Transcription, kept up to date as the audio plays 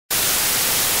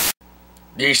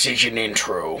This is an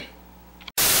intro.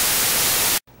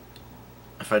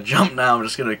 If I jump now, I'm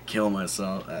just gonna kill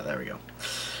myself. Ah, there we go.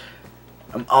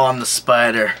 I'm on the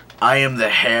spider. I am the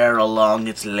hair along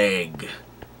its leg.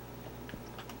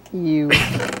 You.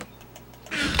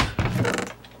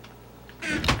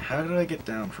 How did I get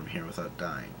down from here without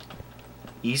dying?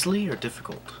 Easily or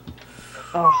difficult?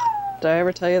 Oh, did I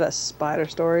ever tell you that spider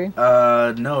story?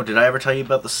 No. Did I ever tell you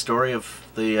about the story of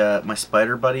the my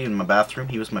spider buddy in my bathroom?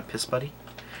 He was my piss buddy.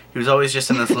 He was always just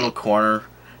in this little corner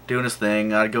doing his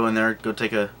thing. I'd go in there, go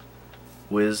take a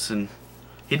whiz, and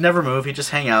he'd never move. He'd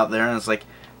just hang out there, and it's like,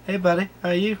 "Hey, buddy, how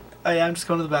are you? Oh yeah, I'm just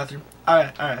going to the bathroom.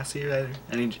 Alright, I'll see you later."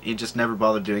 And he just never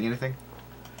bothered doing anything.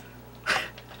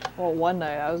 Well, one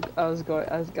night I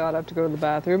got up to go to the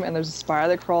bathroom, and there's a spider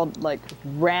that crawled, like,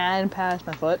 ran past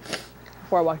my foot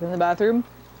before I walked in the bathroom.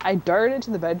 I darted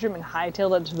to the bedroom and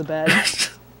hightailed it to the bed.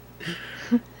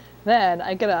 Then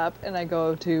I get up and I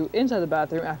go to inside the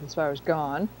bathroom after the spider was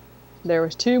gone. There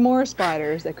was 2 more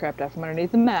spiders that crept out from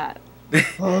underneath the mat.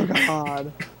 Oh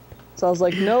god. So I was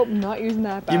like, nope, not using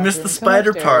that bathroom. You missed the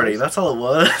spider party. That's all it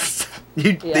was.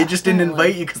 They just didn't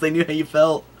invite you because they knew how you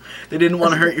felt. They didn't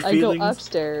want to hurt your feelings. I go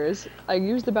upstairs. I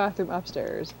use the bathroom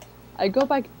upstairs. I go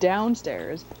back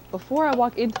downstairs. Before I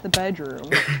walk into the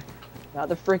bedroom, now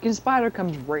the freaking spider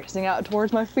comes racing out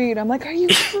towards my feet. I'm like, are you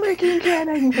freaking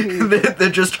kidding me? They're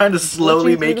just trying to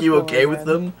slowly make you okay with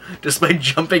them, just by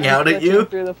jumping out at you.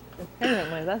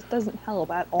 Apparently, that doesn't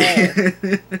help at all.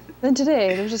 Then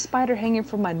today, there's a spider hanging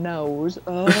from my nose.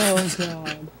 Oh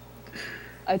god.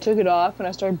 I took it off and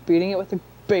I started beating it with a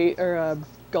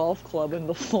golf club in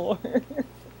the floor.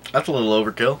 That's a little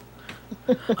overkill.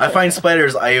 I find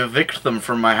spiders, I evict them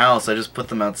from my house. I just put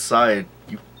them outside.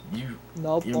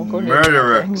 Nope, You don't go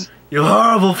murderer! You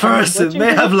horrible person!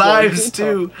 They have lives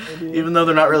too! Even though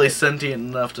they're not really sentient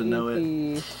enough to know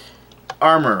it.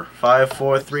 Armor. 5,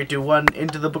 4, 3, 2, 1.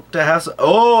 Into the book to have some.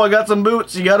 Oh, I got some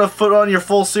boots! You gotta put on your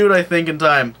full suit, I think, in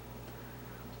time.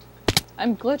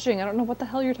 I'm glitching. I don't know what the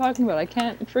hell you're talking about. I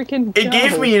can't freaking It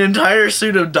gave me an entire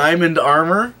suit of diamond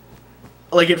armor.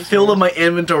 Like, it filled up my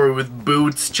inventory with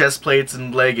boots, chest plates,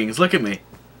 and leggings. Look at me.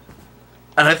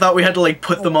 And I thought we had to, like,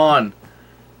 put them on.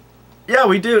 Yeah,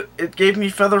 we do. It gave me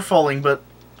feather falling, but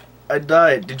I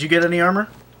died. Did you get any armor?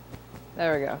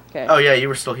 There we go. Okay. Oh, yeah, you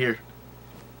were still here.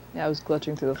 Yeah, I was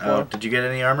glitching through the floor. Oh, did you get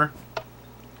any armor?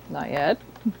 Not yet.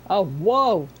 Oh,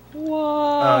 whoa!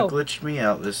 Whoa! Glitched me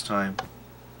out this time.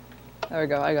 There we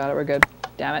go. I got it. We're good.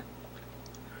 Damn it.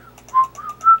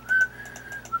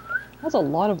 That's a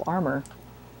lot of armor.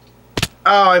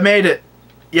 Oh, I made it!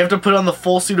 You have to put on the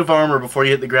full suit of armor before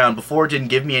you hit the ground. Before, it didn't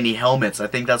give me any helmets. I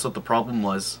think that's what the problem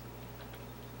was.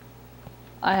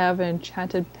 I have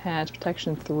enchanted pants,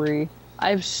 protection 3. I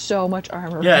have so much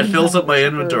armor. Yeah, it fills up my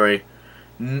inventory.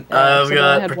 I've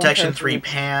got had protection 3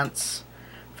 pants,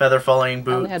 feather falling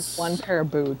boots. I only had 1 pair of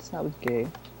boots. That was gay.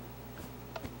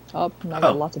 Oh, now I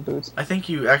got lots of boots. I think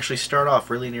you actually start off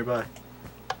really nearby.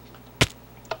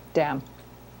 Damn.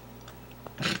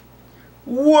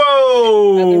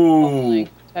 Whoa!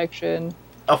 Protection.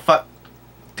 Oh fuck!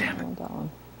 Damn it! That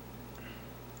one.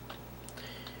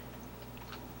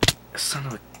 Son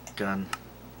of a gun.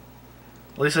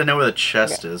 At least I know where the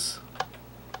chest is.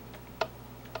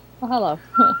 Oh, hello.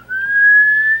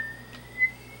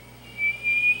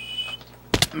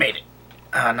 Made it.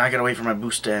 Now I gotta wait for my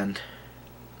boost to end.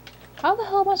 How the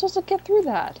hell am I supposed to get through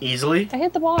that? Easily? I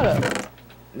hit the bottom.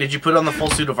 Did you put on the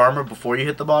full suit of armor before you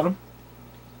hit the bottom?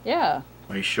 Yeah.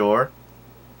 Are you sure?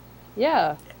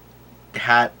 Yeah.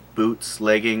 Hat, boots,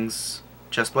 leggings,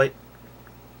 chest plate?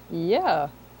 Yeah.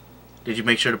 Did you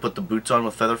make sure to put the boots on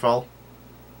with feather fall?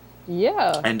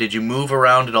 Yeah. And did you move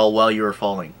around at all while you were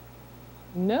falling?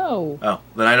 No. Oh,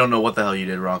 then I don't know what the hell you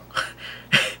did wrong.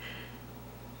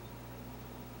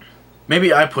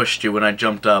 Maybe I pushed you when I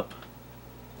jumped up.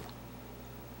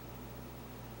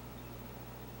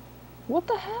 What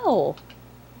the hell?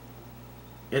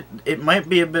 It might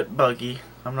be a bit buggy.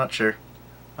 I'm not sure.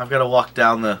 I've got to walk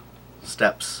down the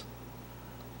steps.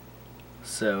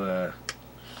 So,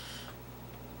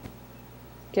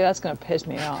 Okay, that's gonna piss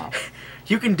me off.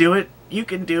 You can do it. You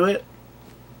can do it.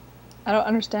 I don't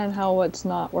understand how it's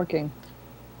not working.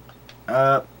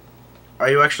 Are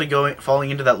you actually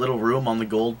falling into that little room on the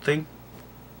gold thing?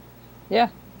 Yeah.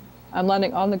 I'm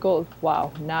landing on the gold.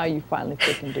 Wow, now you finally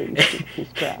freaking do, you stupid piece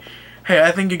of crap. Hey,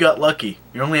 I think you got lucky.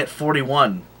 You're only at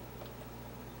 41.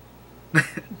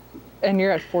 And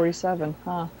you're at 47,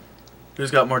 huh?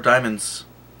 Who's got more diamonds?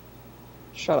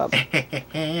 Shut up.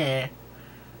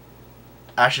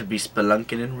 I should be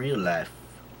spelunking in real life.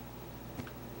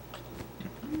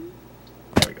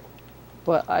 There we go.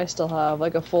 but I still have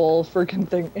like a full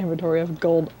freaking inventory of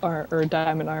gold or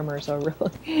diamond armor. So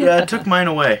really. Yeah, it took mine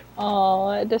away.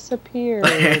 Oh, it disappeared.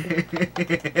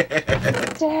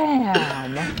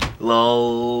 Damn.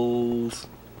 Lols.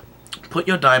 Put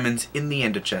your diamonds in the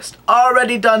ender chest.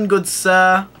 Already done, good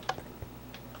sir.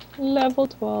 Level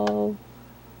 12.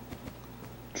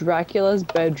 Dracula's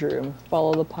bedroom.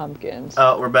 Follow the pumpkins.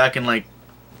 Oh, we're back in like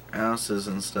houses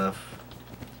and stuff.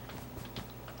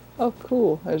 Oh,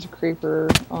 cool. There's a creeper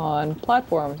on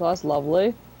platforms. So that's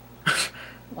lovely.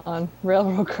 On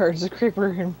railroad cars, there's a creeper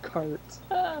in carts.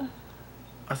 I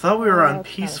thought we were on that's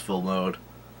peaceful mode.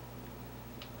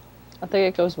 I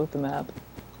think it goes with the map.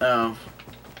 Oh.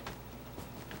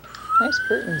 Nice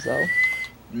curtains, though.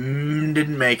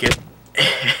 Didn't make it.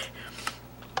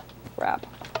 Crap.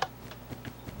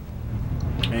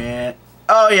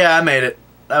 Oh yeah, I made it.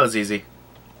 That was easy.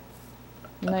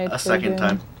 Night A second vision.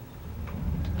 time.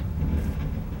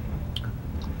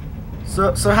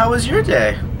 So how was your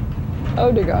day?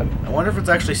 Oh dear God. I wonder if it's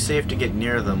actually safe to get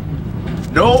near them.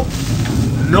 Nope.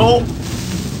 Nope.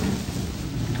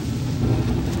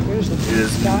 Here's the It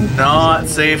is down- not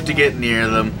safe to get near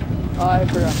them. Oh, I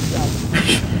forgot to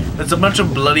jump. That's a bunch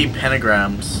of bloody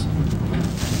pentagrams.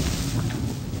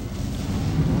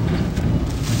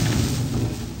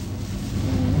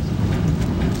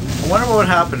 I wonder what would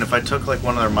happen if I took like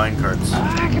one of their minecarts.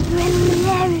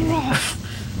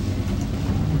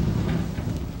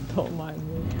 Don't mind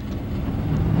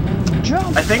me.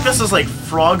 Jump! I think this is like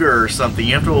Frogger or something.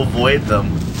 You have to avoid them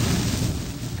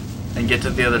and get to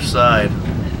the other side.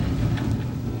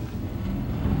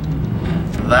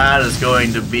 That is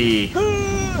going to be Yay.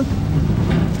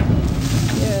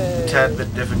 a tad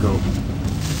bit difficult.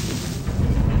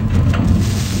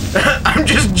 I'm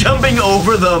just jumping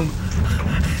over them.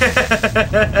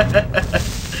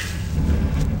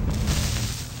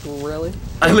 Really?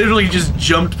 I literally just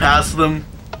jumped past them.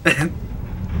 That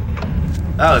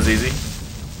was easy.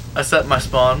 I set my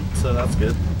spawn, so that's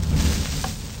good.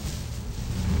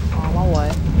 On my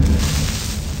way.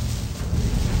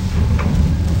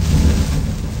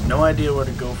 No idea where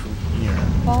to go from here.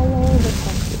 Follow the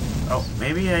pumpkin. Oh,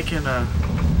 maybe I can,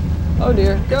 Oh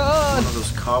dear one God! of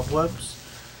those cobwebs?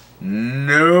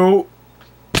 No.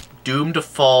 Doomed to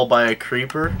fall by a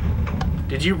creeper?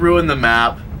 Did you ruin the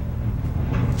map?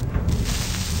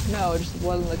 No, just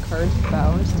one of the cards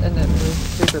bounced and it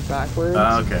moved the creeper backwards.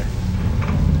 Okay.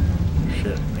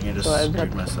 Shit, I think I just so I screwed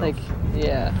had to, myself. like,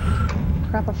 yeah.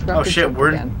 Crap, I forgot Oh to shit, jump we're...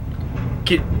 again.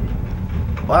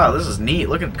 Wow, this is neat.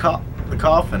 Look at the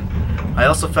coffin. I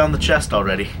also found the chest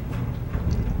already.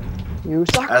 You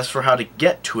suck! As for how to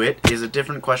get to it is a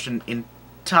different question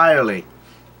entirely.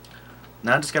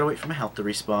 Now I just gotta wait for my health to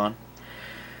respawn.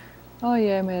 Oh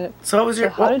yeah, I made it. So what was So your...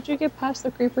 how did you get past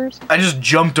the creepers? I just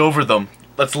jumped over them.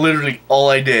 That's literally all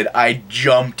I did. I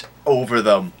jumped over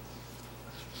them.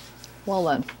 Well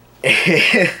then.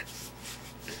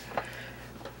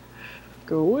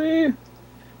 Go away!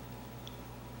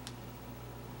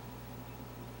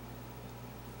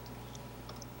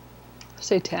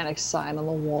 Satanic sign on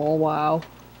the wall, wow.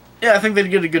 Yeah, I think they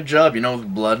did a good job, you know,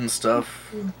 with blood and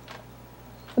stuff.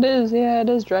 It is, yeah, it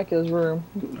is Dracula's room.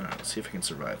 Alright, let's see if I can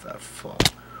survive that fall.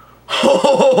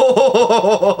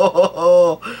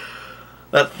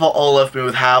 That fall left me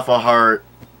with half a heart.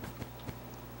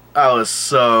 I was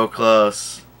so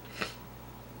close.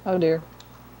 Oh dear.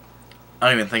 I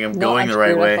don't even think I'm No, going I'm the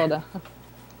right screwed, I fell way. down.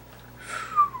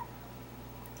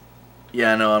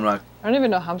 Yeah, no, I'm not. I don't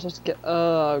even know how I'm supposed to get.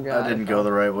 Oh god. I didn't go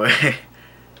the right way.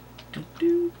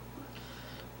 Doo-doo.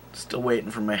 Still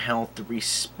waiting for my health to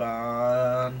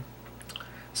respawn.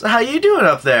 So how you doing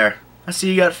up there? I see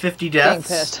you got 50 Getting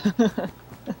deaths. pissed.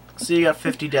 See you got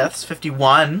 50 deaths,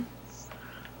 51.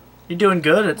 You're doing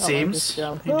good, it Oh, seems. just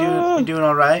jump. You doing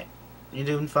all right? You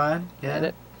doing fine? Yeah. Made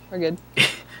it. We're good.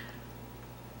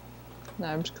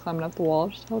 Now I'm just climbing up the wall.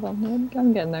 Just hold on.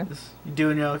 I'm getting there. You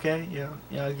doing okay? Yeah,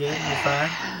 good. You're fine.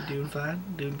 You doing fine?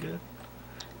 Doing good.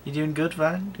 You doing good?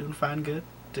 Fine. Doing fine. Good.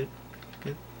 Good.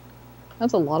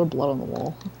 That's a lot of blood on the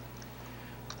wall.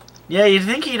 Yeah, you'd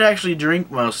think he'd actually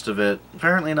drink most of it.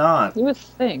 Apparently not. You would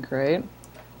think, right?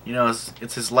 You know,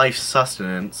 it's his life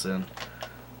sustenance, and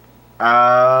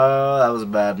that was a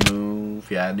bad move.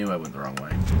 Yeah, I knew I went the wrong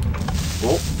way.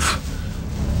 Oh.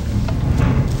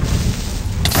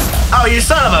 Oh, you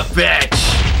son of a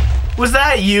bitch! Was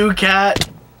that you, Cat?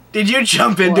 Did you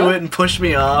jump into What? it and push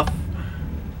me off?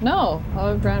 No,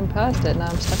 I ran past it. Now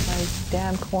I'm stuck in my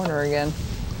damn corner again.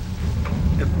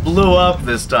 It blew up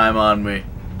this time on me.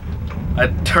 I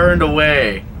turned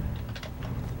away.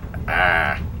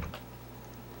 Ah.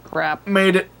 Crap.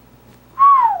 Made it.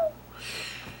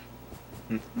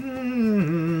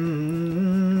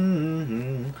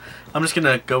 I'm just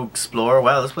gonna go explore.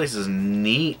 Wow, this place is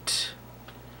neat.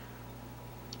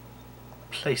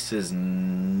 Place is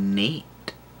neat.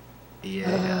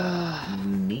 Yeah,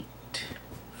 neat.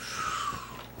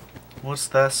 What's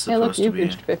that supposed Hey, look, to you've be?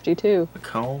 reached 52. A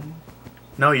comb?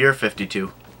 No, you're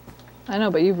 52. I know,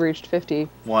 but you've reached 1.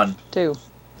 52.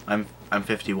 I'm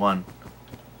 51.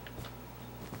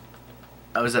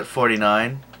 I was at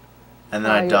 49, and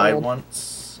then I you're died old.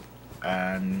 once,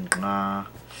 and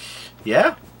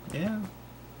yeah. There's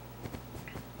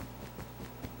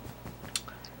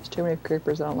too many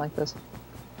creepers. I don't like this.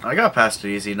 I got past it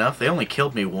easy enough. They only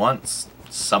killed me once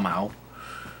somehow.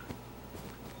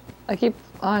 Oh,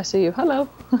 I see you. Hello.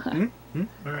 Where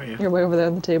are you? You're way over there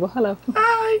on the table. Hello.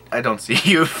 Hi. I don't see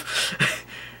you.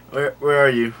 Where are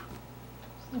you?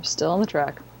 I'm still on the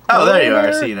track. Oh, there you are.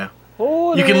 I see you now.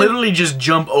 Oh, You can literally just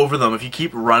jump over them. If you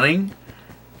keep running,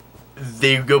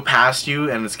 they go past you,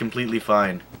 and it's completely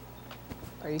fine.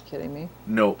 Are you kidding me?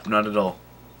 No, not at all.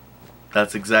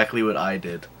 That's exactly what I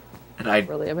did. And I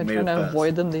Really? I've been made trying it to past.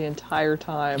 avoid them the entire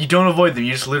time. You don't avoid them.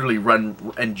 You just literally run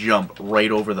and jump right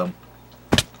over them.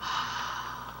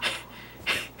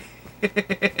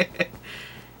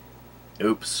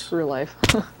 Oops. Screw life.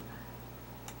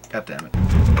 God damn it.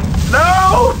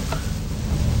 No!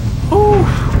 Ooh.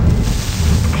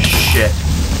 Shit.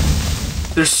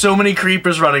 There's so many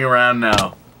creepers running around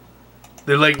now.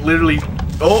 They're like literally...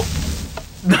 Oh!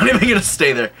 Not even gonna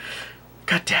stay there.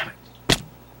 God damn it.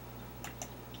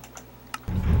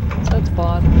 That's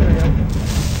spawn. There we go.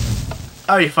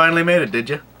 Oh, you finally made it, did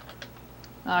you?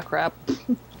 Ah, crap.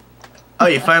 Oh,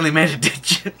 you finally made it,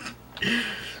 did you?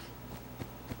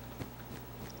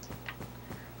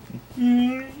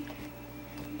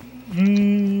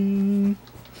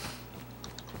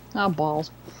 Ah,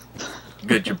 balls.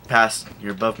 Good, you're past.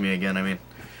 You're above me again, I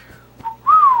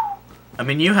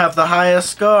mean, you have the highest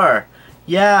score.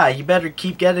 Yeah, you better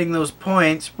keep getting those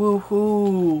points.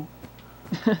 Woohoo!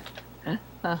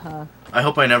 Uh-huh. I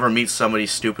hope I never meet somebody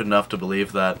stupid enough to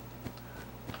believe that.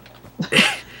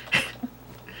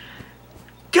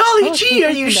 Golly gee,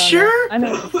 are you sure? I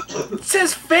know. It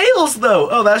says fails, though.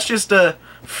 Oh, that's just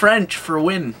French for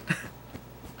win.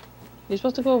 You're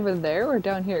supposed to go over there or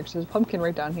down here? Because there's a pumpkin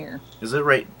right down here. Is it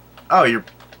right? Oh, you're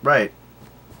right.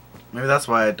 Maybe that's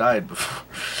why I died before.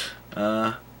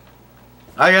 I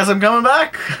guess I'm coming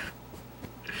back.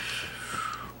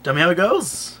 Tell me how it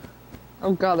goes.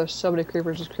 Oh god, there's so many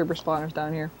creepers. There's creeper spawners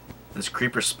down here. This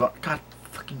creeper spot. God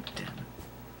fucking damn it.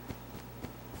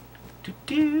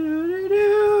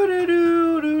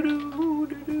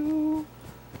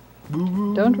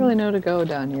 Don't really know to go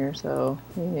down here, so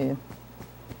yeah.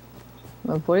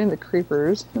 I'm avoiding the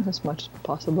creepers as much as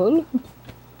possible.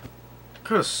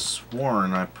 Could have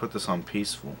sworn I put this on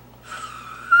peaceful.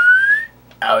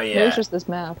 Oh yeah. There's just this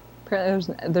map.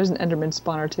 Apparently there's an Enderman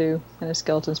spawner too, and a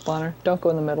skeleton spawner. Don't go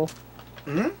in the middle.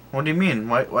 Hmm? What do you mean?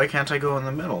 Why can't I go in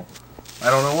the middle? I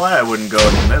don't know why I wouldn't go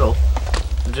in the middle.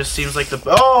 It just seems like the...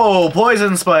 Oh!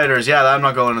 Poison spiders! Yeah, I'm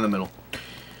not going in the middle.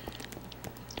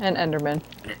 And Enderman.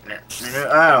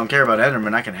 I don't care about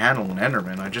Enderman. I can handle an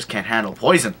Enderman. I just can't handle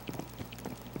poison.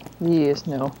 Yes,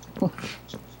 no. Oh,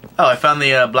 I found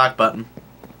the black button.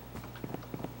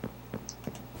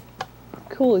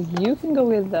 Cool, you can go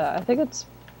with that. I think it's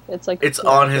like... It's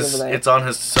on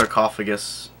his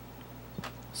sarcophagus.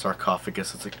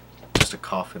 Sarcophagus. It's just a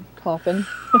coffin. Coffin.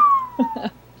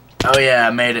 Oh yeah,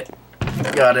 I made it.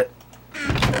 Got it.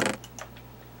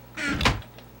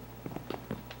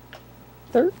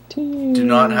 13. Do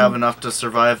not have enough to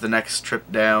survive the next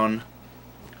trip down.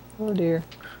 Oh dear.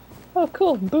 Oh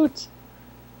cool, boots.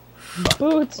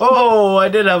 Boots. Oh, I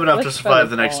did have enough to Let's survive try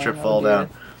the next falling, trip oh fall dear. down.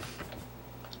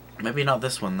 Maybe not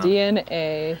this one though.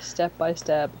 DNA, step by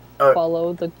step.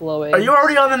 Follow the glowing. Are you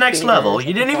already on the next spheres level? at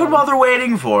You the didn't even bottom. bother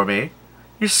waiting for me.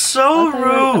 You're so I thought you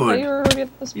rude. were already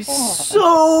at the You're spawn.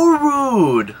 so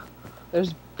rude.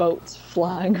 There's boats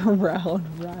flying around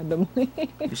randomly.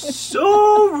 You're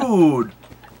so rude.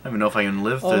 I don't even know if I can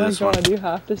live through Oh my this one. god, you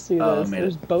have to see Oh, I this. made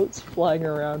There's it. boats flying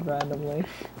around randomly.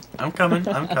 I'm coming.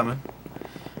 I'm coming.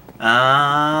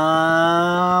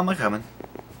 I'm coming.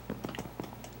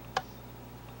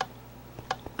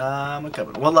 I'm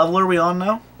coming. What level are we on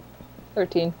now?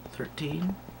 13.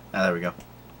 13. Ah, there we go.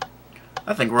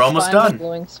 I think we're almost Find the done.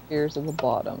 glowing spheres at the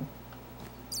bottom.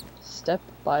 Step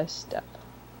by step.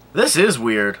 This is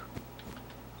weird.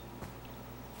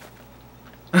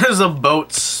 There's a boat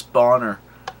spawner.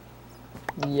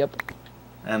 Yep.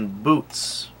 And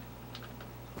boots.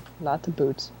 Lots of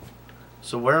boots.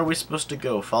 So where are we supposed to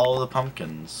go? Follow the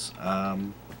pumpkins.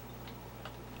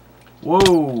 Whoa,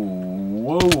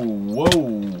 whoa, whoa,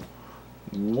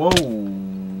 whoa,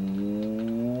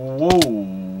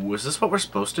 whoa. Is this what we're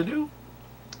supposed to do?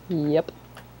 Yep.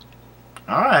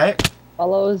 Alright.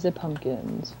 Follow the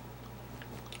pumpkins.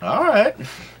 Alright.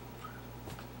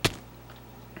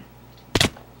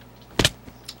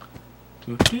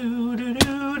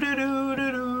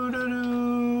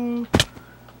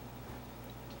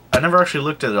 I never actually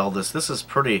looked at all this. This is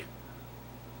pretty...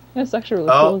 It's actually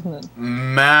really cool, isn't it?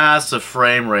 Massive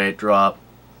frame rate drop.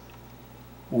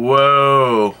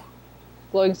 Whoa.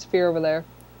 Glowing sphere over there.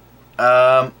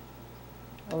 Over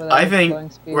there, I think glowing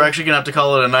sphere. we're actually going to have to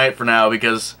call it a night for now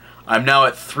because I'm now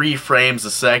at 3 frames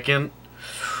a second.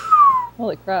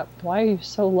 Holy crap, why are you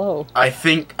so low? I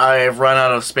think I've run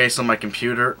out of space on my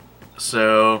computer,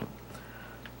 so...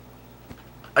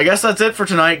 I guess that's it for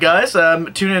tonight, guys.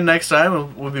 Tune in next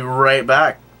time. We'll be right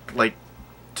back, like,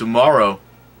 tomorrow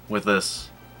with this.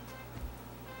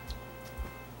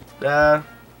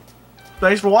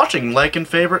 Thanks for watching. Like and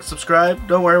favorite, subscribe.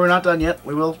 Don't worry, we're not done yet.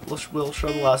 We'll show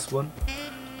the last one.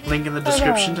 Link in the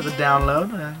description to the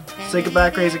download. Say goodbye,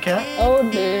 Crazy Cat. Oh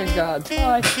dear God.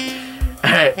 Bye.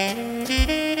 Hey.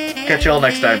 Catch you all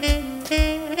next time.